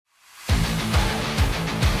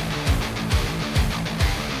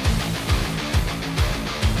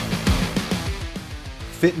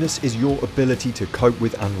Fitness is your ability to cope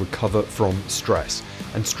with and recover from stress.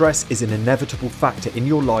 And stress is an inevitable factor in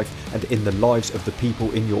your life and in the lives of the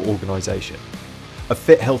people in your organisation. A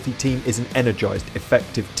fit, healthy team is an energised,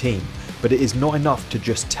 effective team, but it is not enough to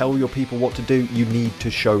just tell your people what to do, you need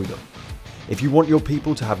to show them. If you want your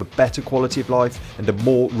people to have a better quality of life and a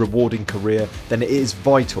more rewarding career, then it is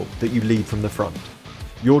vital that you lead from the front.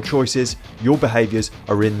 Your choices, your behaviours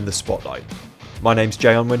are in the spotlight. My name's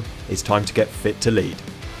Jay Unwin, it's time to get fit to lead.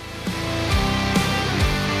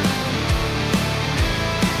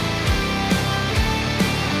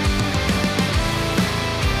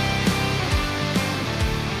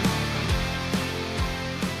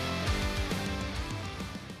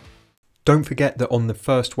 Don't forget that on the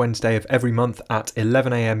first Wednesday of every month at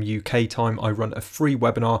 11 AM UK time, I run a free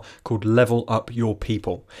webinar called Level Up Your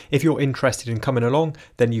People. If you're interested in coming along,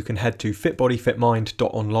 then you can head to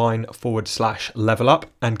fitbodyfitmind.online/level up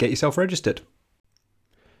and get yourself registered.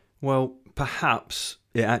 Well, perhaps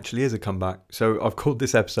it actually is a comeback. So I've called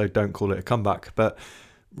this episode Don't Call It a Comeback, but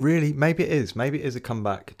really, maybe it is. Maybe it is a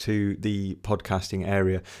comeback to the podcasting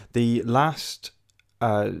area. The last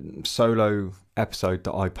solo episode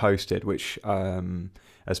that I posted, which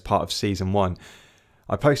as part of season 1,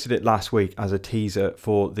 I posted it last week as a teaser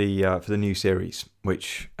for the new series,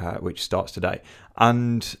 which starts today,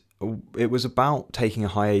 and it was about taking a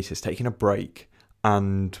hiatus, taking a break,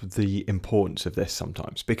 and the importance of this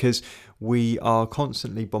sometimes, because we are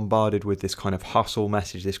constantly bombarded with this kind of hustle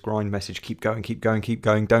message, this grind message, keep going,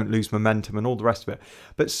 don't lose momentum and all the rest of it.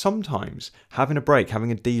 But sometimes having a break,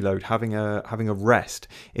 having a deload, having a rest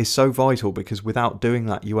is so vital, because without doing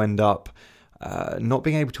that, you end up not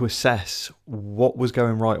being able to assess what was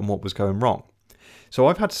going right and what was going wrong. So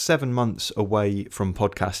I've had 7 months away from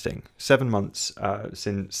podcasting. 7 months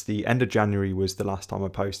since the end of January was the last time I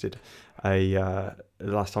posted part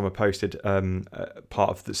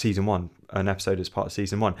of the season 1, an episode as part of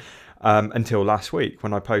season 1, until last week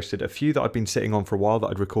when I posted a few that I'd been sitting on for a while that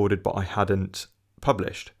I'd recorded but I hadn't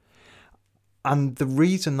published. And the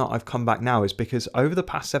reason that I've come back now is because over the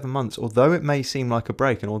past 7 months, although it may seem like a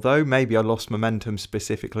break, and although maybe I lost momentum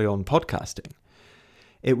specifically on podcasting,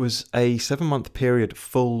 it was a 7-month period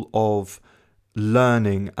full of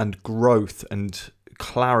learning and growth and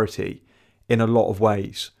clarity in a lot of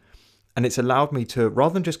ways. And it's allowed me to,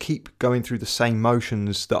 rather than just keep going through the same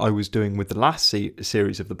motions that I was doing with the last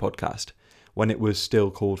series of the podcast, when it was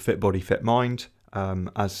still called Fit Body, Fit Mind,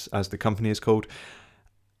 as the company is called,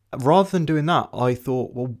 rather than doing that, I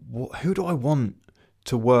thought, well, who do I want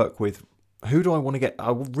to work with? Who do I want to get?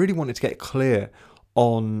 I really wanted to get clear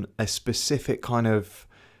on a specific kind of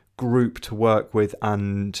group to work with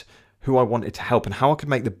and who I wanted to help and how I could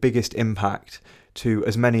make the biggest impact to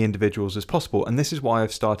as many individuals as possible. And this is why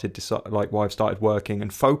I've started working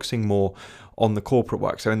and focusing more on the corporate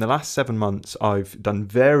work. So in the last 7 months, I've done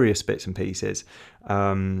various bits and pieces.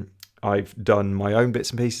 I've done my own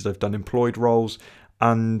bits and pieces. I've done employed roles.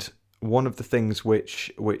 And one of the things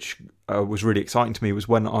which was really exciting to me was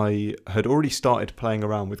when I had already started playing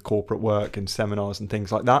around with corporate work and seminars and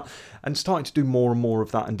things like that, and starting to do more and more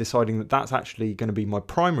of that, and deciding that that's actually going to be my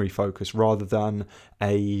primary focus rather than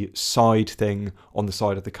a side thing on the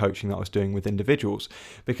side of the coaching that I was doing with individuals.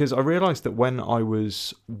 Because I realised that when I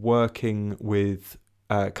was working with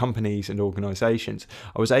companies and organisations,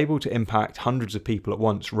 I was able to impact hundreds of people at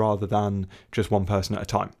once rather than just one person at a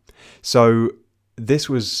time. So this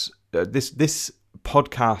was this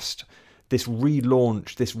podcast, this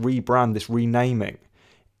relaunch, this rebrand, this renaming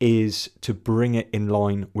is to bring it in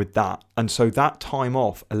line with that. And so that time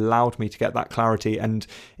off allowed me to get that clarity. And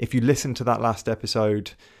if you listen to that last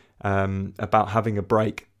episode about having a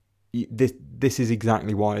break, this is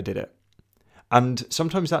exactly why I did it. And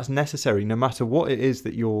sometimes that's necessary, no matter what it is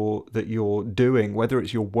that you're doing, whether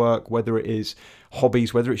it's your work, whether it is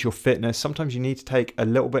hobbies, whether it's your fitness. Sometimes you need to take a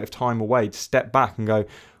little bit of time away to step back and go,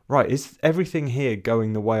 right, is everything here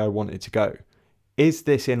going the way I want it to go? Is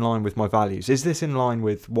this in line with my values? Is this in line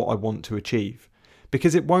with what I want to achieve?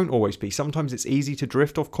 Because it won't always be. Sometimes it's easy to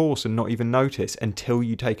drift off course and not even notice until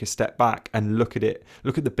you take a step back and look at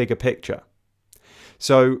the bigger picture.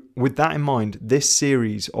 So with that in mind, this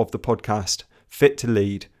series of the podcast, Fit to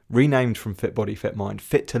Lead, renamed from Fit Body, Fit Mind,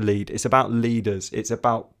 Fit to Lead. It's about leaders. It's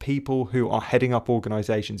about people who are heading up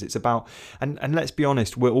organisations. It's about, and let's be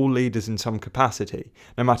honest, we're all leaders in some capacity.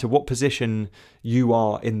 No matter what position you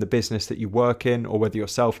are in the business that you work in, or whether you're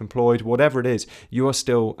self-employed, whatever it is, you are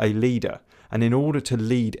still a leader. And in order to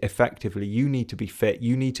lead effectively, you need to be fit,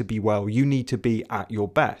 you need to be well, you need to be at your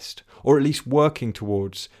best, or at least working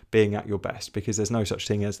towards being at your best, because there's no such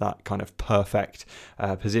thing as that kind of perfect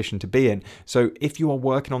position to be in. So if you are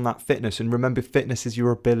working on that fitness, and remember, fitness is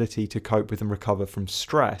your ability to cope with and recover from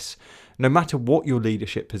stress, no matter what your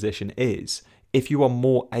leadership position is, if you are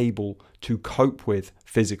more able to cope with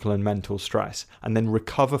physical and mental stress and then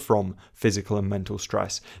recover from physical and mental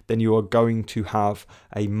stress, then you are going to have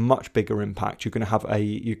a much bigger impact. You're going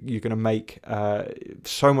to make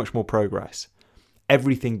so much more progress.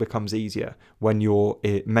 Everything becomes easier when you're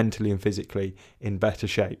mentally and physically in better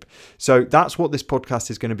shape. So that's what this podcast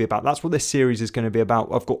is going to be about. That's what this series is going to be about.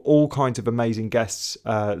 I've got all kinds of amazing guests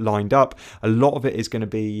lined up. A lot of it is going to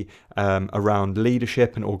be around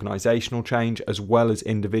leadership and organizational change, as well as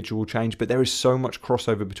individual change. But there is so much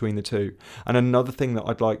crossover between the two. And another thing that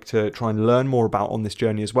I'd like to try and learn more about on this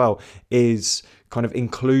journey as well is kind of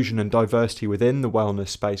inclusion and diversity within the wellness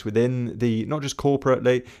space, within the, not just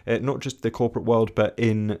corporately, not just the corporate world, but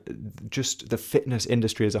in just the fitness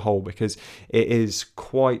industry as a whole, because it is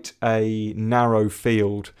quite a narrow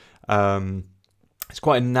field. It's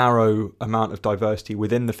quite a narrow amount of diversity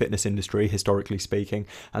within the fitness industry, historically speaking.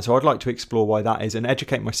 And so I'd like to explore why that is and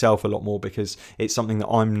educate myself a lot more, because it's something that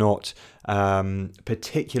I'm not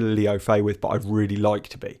particularly au fait with, but I'd really like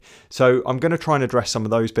to be. So I'm going to try and address some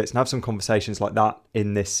of those bits and have some conversations like that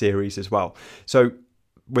in this series as well. So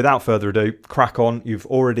without further ado, crack on.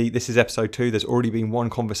 This is episode 2. There's already been one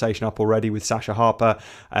conversation up already with Sasha Harper.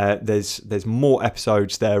 There's more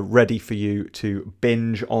episodes there ready for you to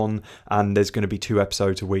binge on, and there's going to be 2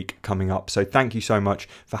 episodes a week coming up. So thank you so much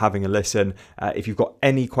for having a listen. If you've got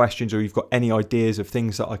any questions, or you've got any ideas of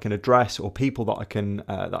things that I can address, or people that I can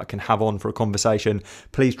have on for a conversation,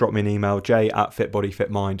 please drop me an email,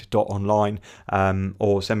 j@fitbodyfitmind.online,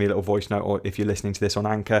 or send me a little voice note, or if you're listening to this on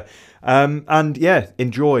Anchor. And yeah,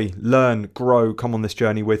 enjoy, learn, grow, come on this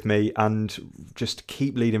journey with me, and just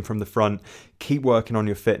keep leading from the front, keep working on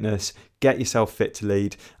your fitness, get yourself fit to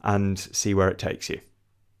lead, and see where it takes you.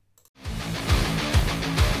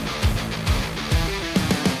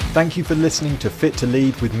 Thank you for listening to Fit to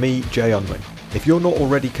Lead with me, Jay Unwin. If you're not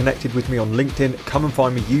already connected with me on LinkedIn, come and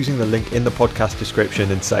find me using the link in the podcast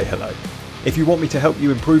description and say hello. If you want me to help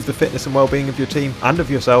you improve the fitness and well-being of your team and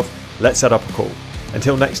of yourself, let's set up a call.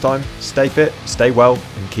 Until next time, stay fit, stay well,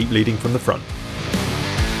 and keep leading from the front.